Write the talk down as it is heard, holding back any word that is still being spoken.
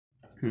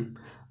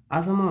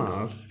आज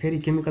म फेरि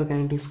केमिकल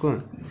काइनेटिक्स को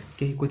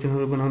केही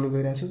क्वेशनहरु बनाउन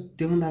गइरहेको छु।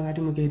 त्योभन्दा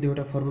अगाडि म केही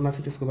दुईवटा फर्मुला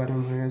छ त्यसको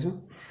बारेमा भनिरहेको छु।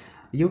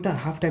 एउटा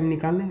हाफ टाइम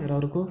निकाल्ने र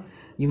अर्को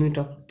युनिट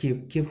अफ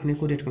के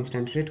भनेको रेट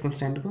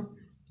कन्स्ट्यान्ट को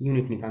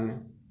युनिट निकाल्ने।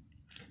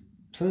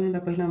 सबैभन्दा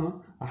पहिला म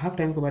हाफ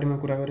टाइम को बारेमा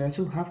कुरा गरिरहेको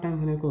छु। हाफ टाइम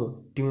भनेको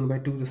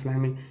T1/2 जसलाई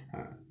हामी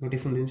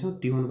नोटेसन दिन्छौं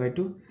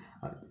T1/2।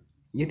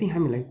 यदि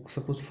हामीलाई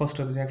सपोज फर्स्ट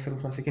अर्डर रिएक्सन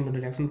अथवा सेकेन्ड अर्डर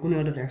रिएक्सन कुनै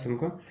अर्डर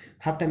रिएक्सनको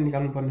हाफ टाइम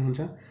निकाल्नु पर्ने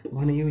हुन्छ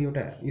भने यो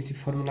चाहिँ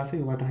फर्मुला छ,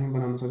 योबाट हामी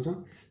बनाउन सक्छौं।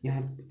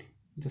 यहाँ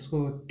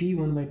जसको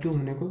T1/2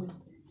 भनेको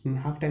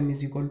half time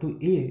is equal to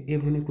ए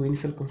भनेको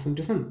initial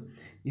concentration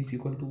is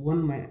equal to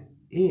 1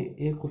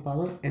 ए को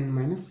power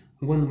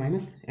n-1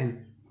 minus n।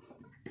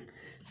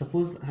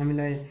 Suppose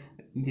हामीलाई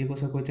दिएको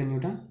छ क्वेशन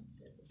एउटा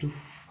to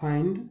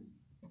find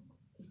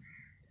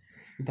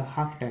the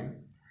half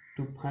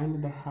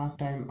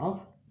time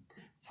of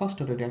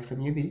first order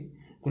reaction. यदि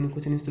कुनै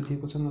क्वेशन यस्तो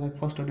दिएको छ मलाई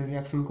फर्स्ट अर्डर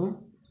रिएक्सन को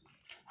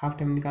हाफ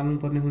टाइम निकाल्नु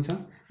पर्ने हुन्छ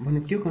भने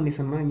त्यो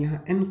कन्डिसनमा यहाँ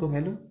n को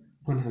भ्यालु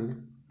 1 हाल्ने,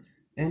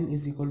 n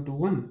इज इक्वल टु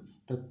 1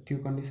 र त्यो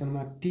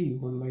कन्डिसनमा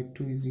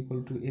T1/2 is equal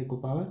to a को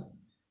power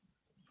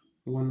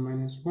 1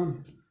 minus 1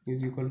 is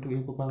equal to a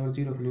को पावर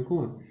 0 भनेको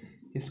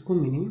यसको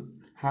meaning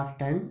half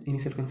time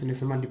initial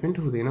कन्सन्ट्रेसनमा depend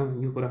हुँदैन।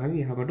 यो कुरा हामी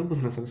यहाँबाट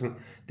बुझ्न सक्छौं।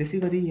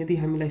 त्यसैगरी यदि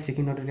हामीलाई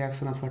सेकेन्ड अर्डर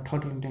रिएक्सन अथवा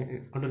थर्ड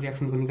अर्डर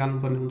रिएक्सनको निकाल्नु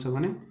पर्ने हुन्छ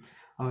भने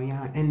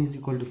यहाँ n इज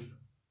इक्वल टु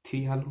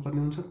 3 हाल्नु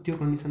पर्ने हुन्छ। त्यो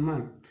कन्डिसनमा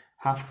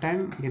हाफ टाइम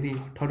यदि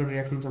थर्ड अर्डर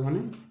रिएक्सन छ भने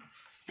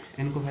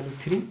n को value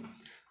 3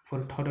 for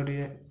third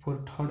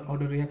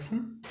order reaction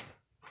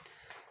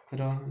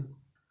र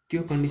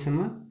त्यो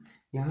कन्डिसनमा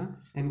यहाँ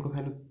n को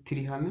भ्यालु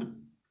 3 हाल्ने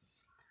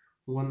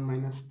 1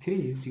 minus 3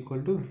 is equal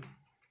to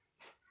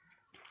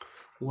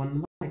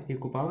 1/a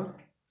को पावर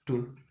 2।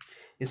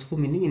 यसको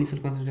meaning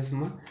initial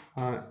कन्सन्ट्रेसनमा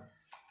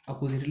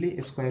oppositely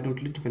square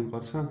रुटले depend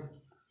पर्छ।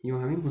 यो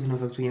हामी बुझ्न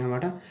सक्छौं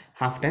यहाँबाट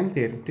हाफ टाइम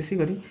पेयर।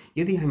 त्यसैगरी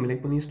यदि हामीलाई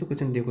कुनै यस्तो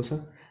क्वेशन दिएको छ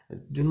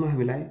जुनमा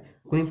हामीलाई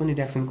कुनै पनि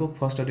रिएक्सनको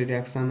फर्स्ट अर्डर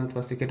रिएक्सन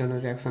अथवा सेकेन्ड अर्डर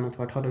रिएक्सन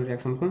अथवा थर्ड अर्डर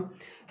रिएक्सनको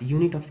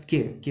युनिट अफ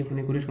के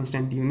भनेको रेट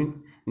कन्स्ट्यान्ट युनिट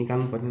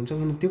निकाल्नु पर्ने हुन्छ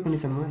भने त्यो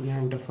कन्डिसनमा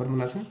यहाँ एउटा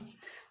फर्मुला छ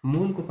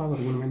मोल को पावर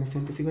 1 माइनस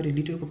n, त्यसैगरी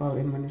लिटर को पावर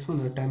n-1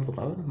 र टाइम को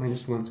पावर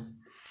 -1 छ।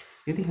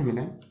 यदि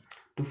हामीलाई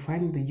to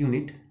find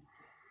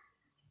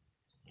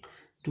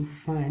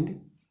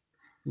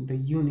the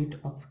unit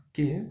of K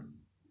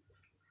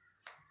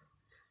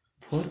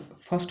for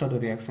first order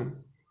reaction,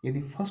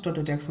 यदि फर्स्ट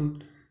अर्डर रिएक्सन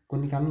को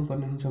निकाल्नु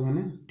पर्ने हुन्छ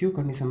भने त्यो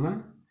कन्डिसनमा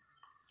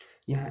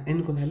यहाँ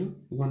n को भ्यालु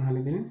 1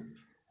 हालिदिने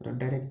र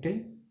डाइरेक्टै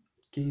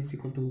K is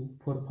equal to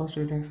for first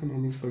order reaction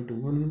n is equal to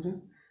 1 हुन्छ र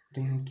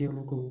यहाँ K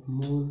भनेको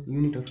मोल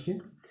unit of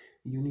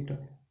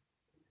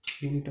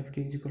K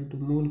is equal to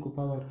मोल को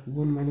पावर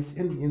 1 माइनस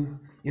n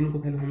को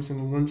भ्यालु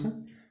हामीसँग 1 छ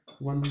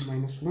 1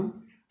 माइनस 1,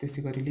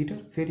 त्यसैगरी लिटर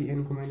फेरि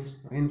n को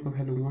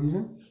भ्यालु 1 छ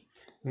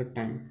र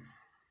टाइम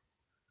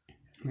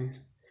माइनस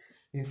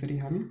यसरी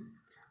हामी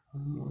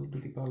मोल to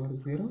the power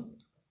 0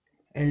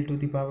 l to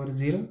the power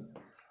 0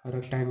 र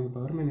टाइम को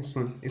पावर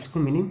 -1। यसको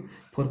meaning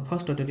for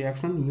first order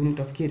reaction unit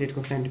of के rate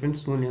constant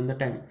depends only on the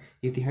time,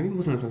 यति हामी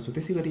बुझ्न सक्छौं।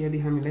 त्यसैगरी यदि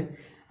हामीलाई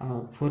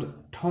फर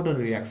थर्ड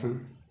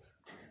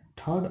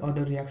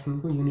अर्डर रिएक्सन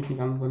को युनिट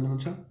निकाल्नु पर्ने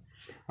हुन्छ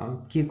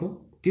के को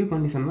त्यो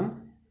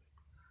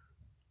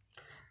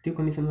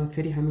कन्डिसनमा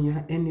फेरि हामी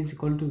यहाँ n इज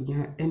इक्वल टु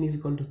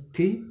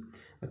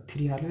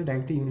 3 हालेर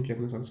डाइरेक्टली युनिट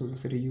लेख्न सक्छौं।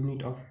 जसरी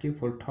युनिट अफ के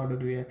for third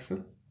order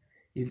reaction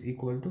is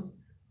equal to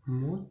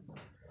मोल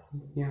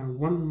यहाँ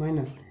 1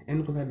 माइनस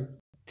n को भ्यालु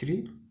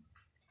 3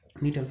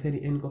 लिटर फेरि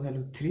n को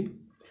भ्यालु 3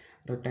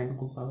 र टाइम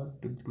को पावर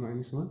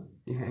 -1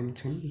 यहाँ n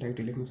छैन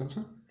डाइरेक्टली लेख्न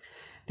सक्छौं।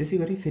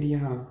 त्यसैगरी फेरि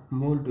यहाँ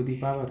मोल टु द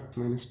पावर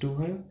 -2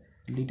 भयो,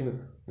 लिटर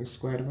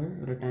स्क्वायर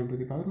भयो र टाइम टु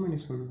द पावर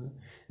 -1 भयो।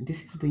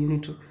 This is the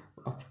unit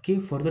of के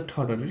for the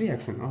third order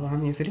reaction. अब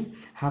हामी यसरी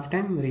हाफ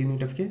टाइम र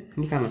युनिट अफ के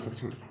निकाल्न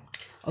सक्छौं।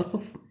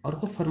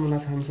 अर्को फर्मुला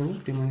छ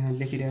हामीसँग, त्यो म यहाँ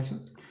लेखिरहेको छु।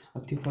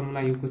 त्यो फर्मुला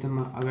यो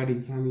क्वेशनमा अगाडि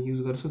हामी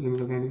युज गर्छौं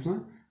केमिकल काइनेटिक्समा।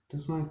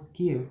 त्यसमा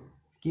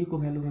के को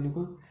भ्यालु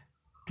भनेको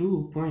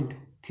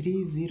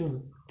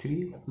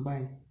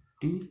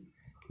 2.303/t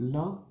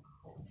log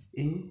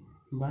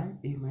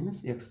a/a minus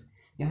x।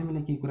 यहाँ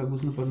हामीलाई केही कुरा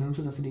बुझ्नु पर्ने हुन्छ।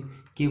 जसरी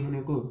के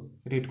भनेको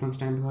रेट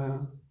कन्स्ट्यान्ट भयो,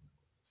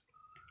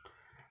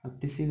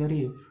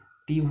 त्यसैगरी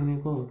t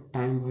भनेको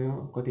टाइम भयो,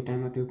 कति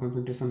टाइममा त्यो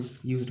कन्सन्ट्रेसन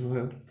युज्ड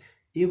भयो,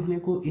 a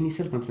भनेको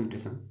इनिशियल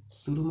कन्सन्ट्रेसन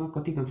सुरुमा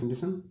कति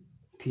कन्सन्ट्रेसन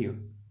थियो,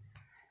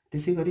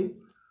 त्यसैगरी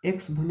x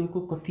भनेको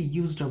कति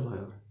युज्ड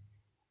भयो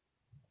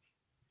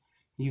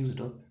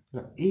र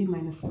a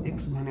माइनस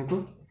x भनेको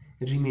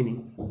remaining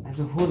as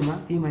a होलमा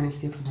a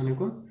minus x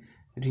भनेको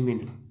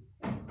रिमेनिङ।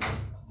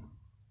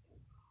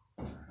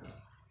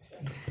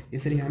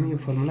 यसरी हामी यो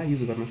फर्मुला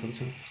युज गर्न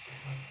सक्छौं।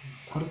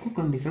 अर्को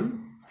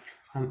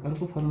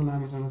फर्मुला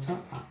हामीसँग छ।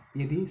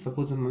 यदि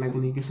सपोज मलाई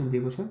कुनै इक्वेसन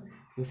दिएको छ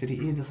जसरी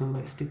a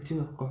जसँग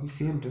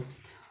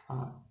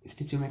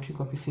स्टिचियोमेट्रिक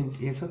कोएफिसिएन्ट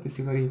a छ,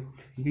 त्यसैगरी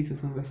b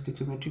जसँग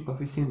स्टिचियोमेट्रिक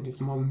कोएफिसिएन्ट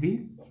स्मल b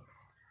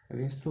र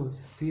यस्तो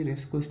c र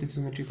यसको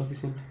स्टिचियोमेट्रिक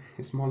कोएफिसिएन्ट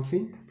स्मल c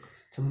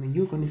छ भने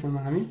यो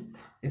कन्डिसनमा हामी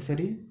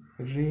यसरी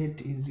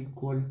rate is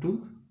equal to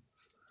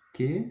k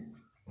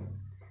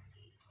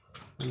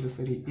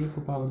जसरी a को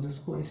पावर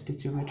जसको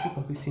स्टिचियोमेट्रिक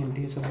कोएफिसिएन्ट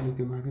a छ भने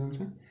त्यो माथि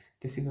हुन्छ,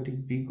 त्यसैगरी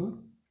b को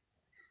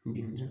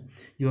b हुन्छ।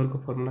 यो अर्को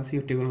फर्मुला छ,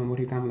 यो टेबलमा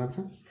बढी काम लाग्छ।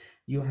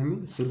 यो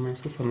हामी सुरुमा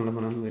यसको फर्मुला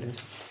बनाउन गइरहेको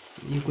छौँ।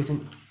 यो क्वेशन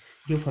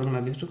यो फर्मुला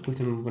बेस्ड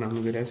क्वेशन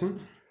बनाउन गइरहेको छौँ।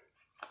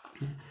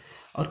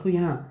 अर्को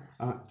यहाँ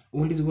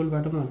ओल्ड इज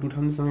गोल्डबाट म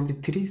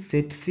 2073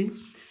 सेट सी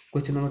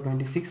क्वेशन नम्बर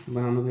 26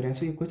 बनाउन गइरहेको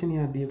छु। यो क्वेशन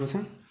यहाँ दिएको छ,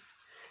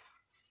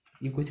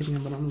 यो क्वेशन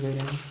यहाँ बनाउन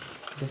गइरहेको छु।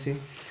 जस्तै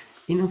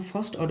in a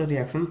first order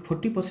reaction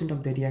 40% of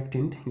the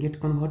reactant get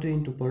converted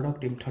into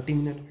product in 30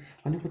 minute.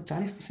 भनेको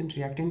 40%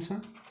 रिएक्टेन्ट छ,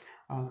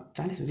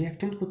 40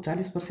 रिएक्टेन्टको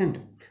 40%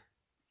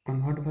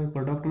 कन्भर्ट भयो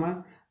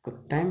प्रोडक्टमा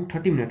टाइम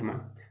 30 मिनटमा।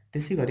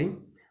 त्यसै गरी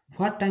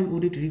what time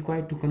would it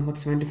require to convert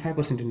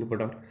 75% into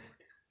product.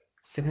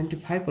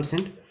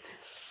 75%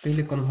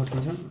 कहिले कन्भर्ट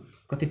हुन्छ,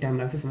 कति टाइम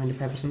लाग्छ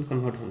 75%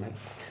 कन्भर्ट हुनलाई।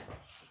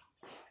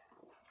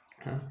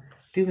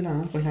 त्यो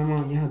बेलामा पहिला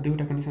म यहाँ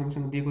दुईवटा कन्डिसन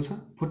हामीसँग दिएको छ,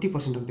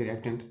 40% अफ द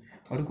रिएक्टेन्ट,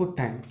 अर्को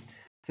टाइम।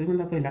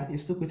 सबैभन्दा पहिला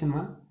यस्तो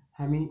क्वेशनमा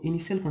हामी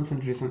इनिशियल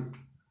कन्सन्ट्रेसन,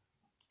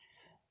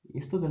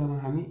 यस्तो बेलामा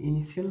हामी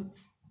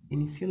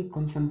इनिशियल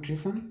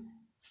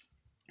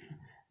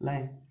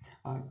कन्सन्ट्रेसनलाई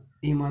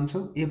ए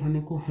मान्छौँ। ए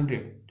भनेको 100,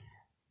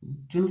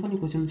 जुन पनि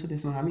क्वेशन छ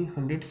त्यसमा हामी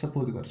 100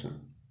 सपोज गर्छौँ।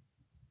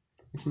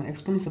 यसमा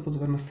एक्स पनि सपोज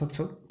गर्न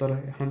सक्छौँ, तर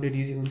 100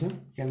 इजी हुन्छ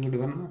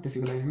क्यालकुलेट गर्न,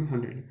 त्यसैको लागि हामी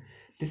 100।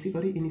 त्यसै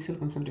गरी इनिशियल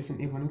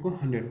कन्सन्ट्रेसन ए भनेको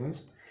 100 भयो।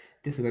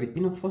 त्यसै गरी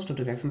in a first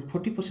order reaction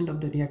 40% of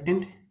the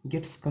reactant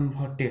gets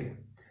converted.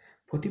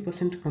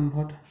 40%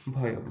 convert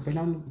भयो।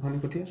 पहिला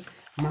भनेको थियो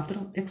मात्र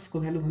एक्स को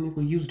भ्यालु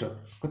भनेको युज्ड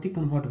अप, कति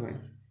कन्भर्ट भयो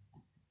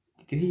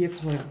त्यही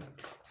एक्स भयो।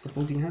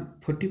 सपोज यहाँ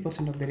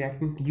 40% of the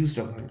reactant used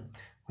up भयो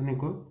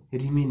भनेको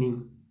रिमेनिङ,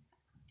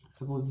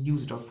 सपोज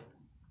युज्ड अप,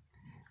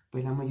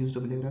 पहिला म युज्ड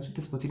अप लेखिरहेको छु,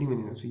 त्यसपछि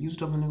रिमेनिङ गर्छु।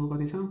 युज्ड अप भनेको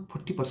कति छ,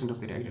 40% of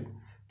the reactant.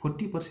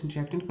 40%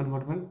 reactant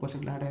convert भयो,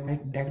 पर्सेन्ट लगाएर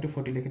डाइरेक्ट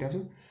 40 लेखिरहेको छु।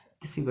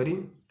 त्यसै गरी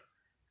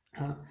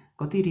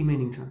कति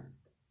रिमेनिङ छ,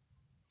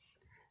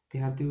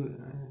 त्यहाँ त्यो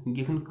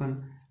गिभन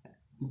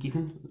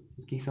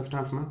केही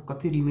सब्स्टान्समा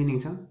कति रिमेनिङ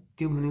छ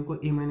त्यो भनेको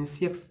a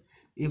माइनस एक्स।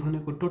 ए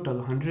भनेको टोटल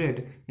 100,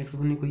 एक्स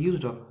भनेको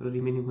युज्ड अप, र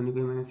रिमेनिङ भनेको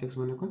a माइनस एक्स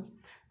भनेको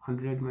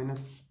 100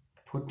 माइनस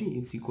 40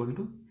 इज इक्वल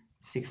टु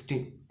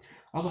 60।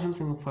 अब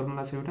हामीसँग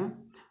फर्मुला छ एउटा,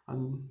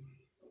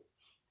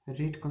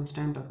 rate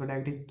constant of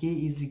direct k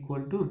is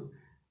equal to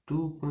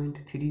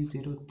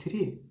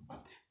 2.303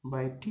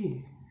 by T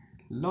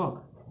log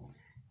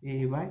a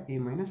by a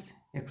minus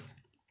x.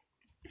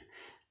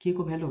 के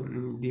को भ्यालु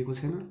दिएको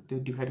छैन, त्यो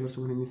डिभाइड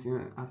गर्छु भने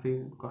आफै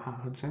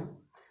हात छ।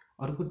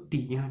 अर्को टी,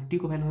 यहाँ टी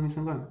को भ्यालु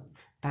हामीसँग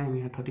टाइम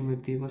यहाँ 30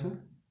 मिनट दिएको छ,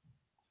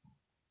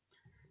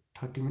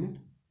 30 मिनट।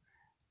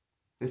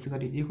 त्यसै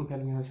गरी ए को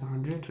भ्यालु यहाँ छ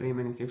 100 र a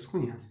माइनस एक्स को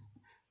यहाँ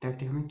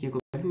डाइरेक्ट हामी के को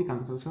भ्यालु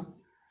निकाल्न सक्छौँ,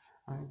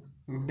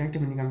 डाइरेक्ट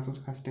हामी निकाल्न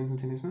सक्छौँ, खास टेन्सन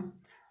छैन यसमा।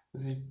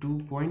 जस्तै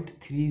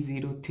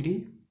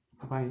 2.303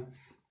 बाई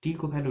टी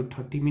को भ्यालु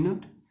 30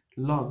 मिनट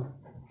लग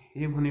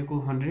ए भनेको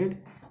 100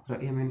 र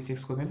a माइनस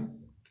एक्स को भ्यालु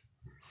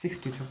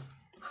 60 छ।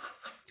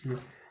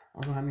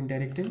 अब हामी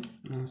डाइरेक्टै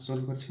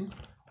सोल्भ गर्छौँ।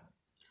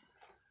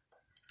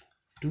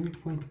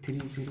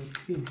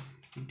 2.303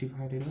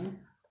 divided by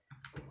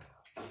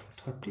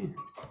 30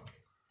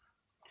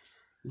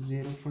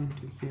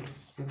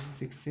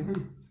 0.0767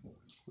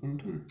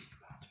 into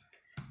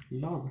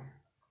log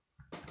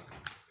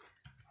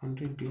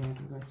 100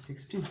 divided by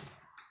 60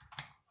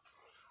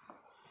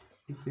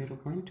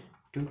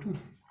 0.22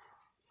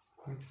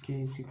 k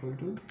is equal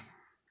to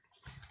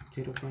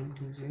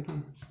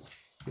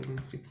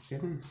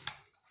 0.0767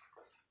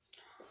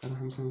 और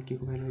हामीसँग के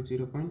को भ्यालु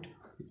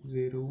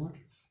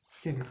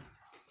 0.017,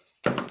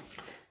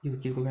 यो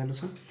के को भ्यालु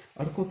छ।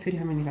 अर्को फेरि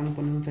हामी निकाल्नु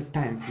पर्ने हुन्छ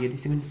टाइम, यदि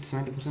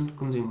 70%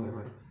 कन्ज्युम भयो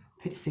भने।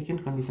 फेरि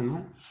second कन्डिसनमा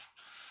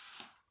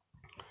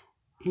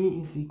a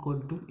is equal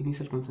to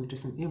initial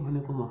concentration ए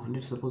भनेको म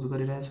 100 सपोज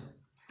गरिरहेको छु।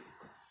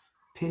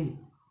 फेरि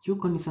यो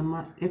कन्डिसनमा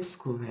x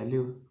को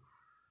भ्यालु,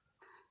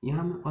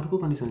 यहाँ म अर्को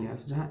कन्डिसन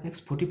ल्याएको छु जहाँ x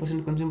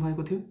 40% कन्ज्युम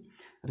भएको थियो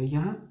र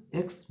यहाँ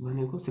x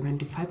भनेको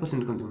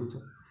 75% कन्ज्युम हुन्छ।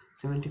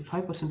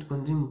 75%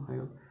 कन्ज्युम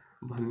भयो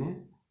भन्ने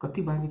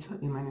कति बाँकी छ,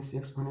 a माइनस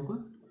एक्स भनेको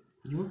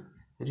यो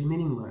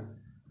रिमेनिङ भयो,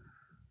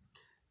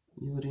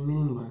 यो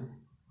रिमेनिङ भयो।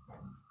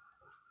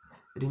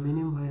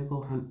 रिमेनिङ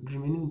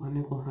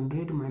भनेको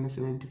 100 माइनस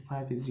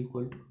 75 इज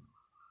इक्वल टु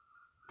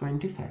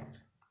 25।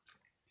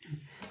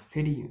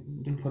 फेरि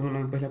जुन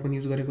फर्मुला पहिला पनि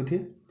युज गरेको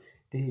थिएँ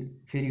त्यही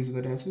फेरि युज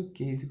गरिरहेको छु। k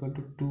is equal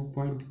to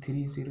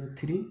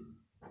 2.303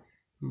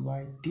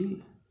 by T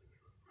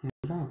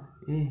log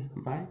a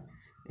by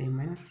a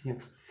minus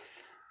x.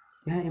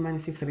 यहाँ a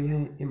माइनस एक्स र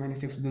यहाँ a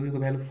माइनस एक्स दुवैको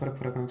भ्यालु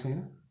फरक आउँछ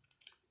यहाँ,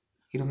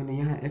 किनभने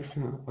यहाँ x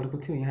अर्को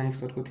थियो, यहाँ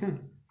x अर्को थियो।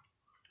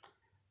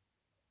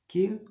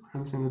 के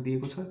हामीसँग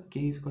दिएको छ, k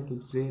is equal to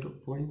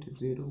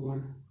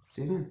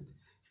 0.017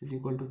 is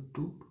equal to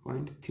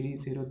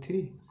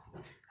 2.303।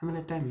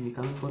 हामीलाई टाइम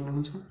निकाल्नु पर्ने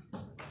हुन्छ।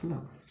 ल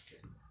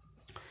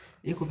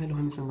a को भ्यालु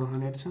हामीसँग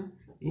 100 छ,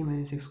 a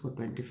माइनस एक्स को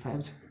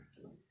 25 छ।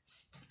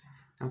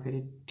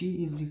 फेरि t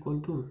is equal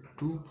to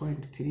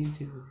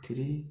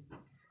 2.303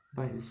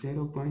 by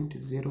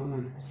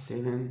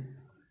 0.017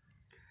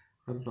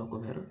 र लको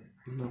भ्यालु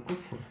लको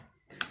 4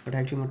 र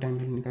डाइरेक्टली म टाइम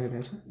भ्यालु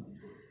निकालिरहेको छु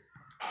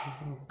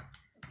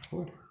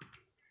 4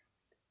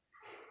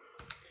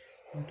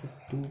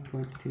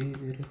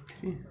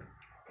 2.303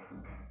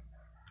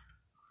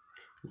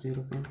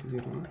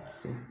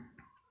 0.017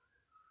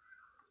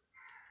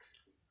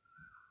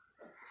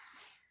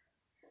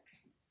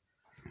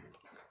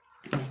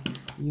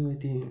 यो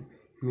यति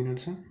मिनट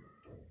छ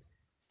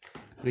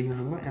र यो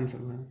हाम्रो एन्सर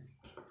भयो।